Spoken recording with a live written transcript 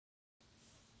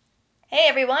Hey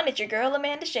everyone, it's your girl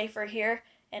Amanda Schaefer here,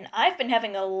 and I've been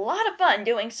having a lot of fun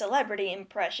doing celebrity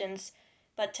impressions.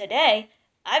 But today,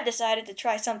 I've decided to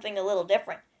try something a little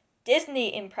different.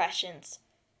 Disney impressions.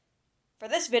 For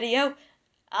this video,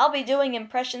 I'll be doing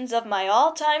impressions of my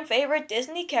all-time favorite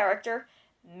Disney character,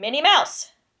 Minnie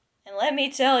Mouse. And let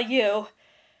me tell you,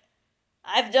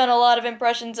 I've done a lot of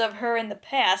impressions of her in the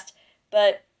past,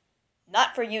 but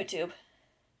not for YouTube.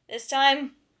 This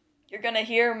time, you're gonna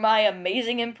hear my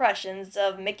amazing impressions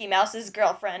of Mickey Mouse's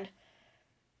girlfriend.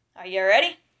 Are you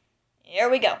ready? Here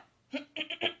we go.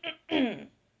 A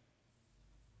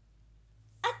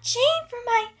chain for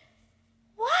my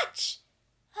watch.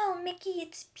 Oh, Mickey,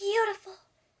 it's beautiful.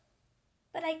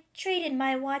 But I traded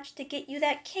my watch to get you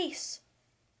that case.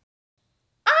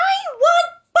 I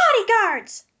want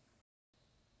bodyguards!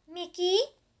 Mickey,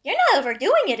 you're not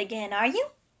overdoing it again, are you?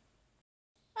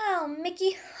 Oh,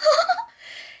 Mickey,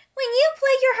 when you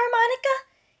play your harmonica,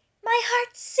 my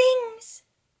heart sings.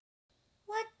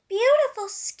 What beautiful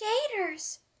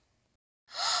skaters.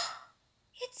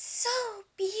 It's so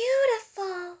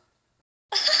beautiful.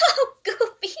 Oh,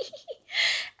 Goofy,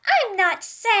 I'm not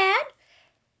sad,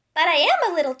 but I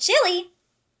am a little chilly.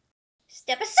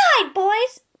 Step aside,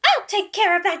 boys. I'll take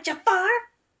care of that Jafar.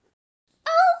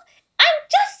 Oh, I'm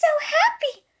just so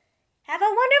happy. Have a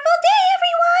wonderful day,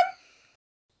 everyone.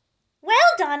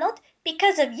 Well, Donald,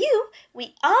 because of you,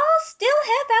 we all still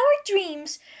have our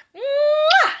dreams.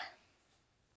 Mwah!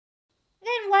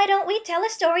 Then why don't we tell a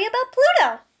story about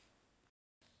Pluto?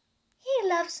 He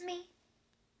loves me.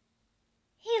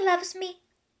 He loves me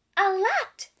a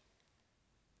lot.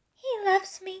 He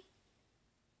loves me.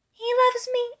 He loves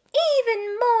me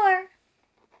even more.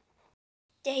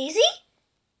 Daisy?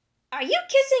 Are you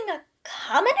kissing a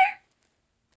commoner?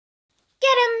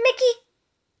 Get him, Mickey!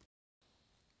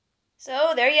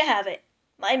 So there you have it,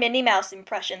 my Minnie Mouse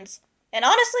impressions. And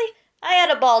honestly, I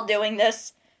had a ball doing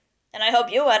this. And I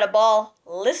hope you had a ball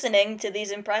listening to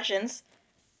these impressions.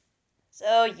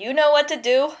 So you know what to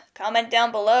do. Comment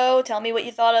down below, tell me what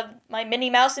you thought of my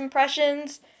Minnie Mouse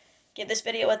impressions. Give this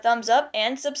video a thumbs up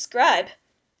and subscribe.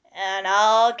 And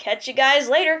I'll catch you guys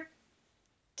later.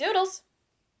 Toodles!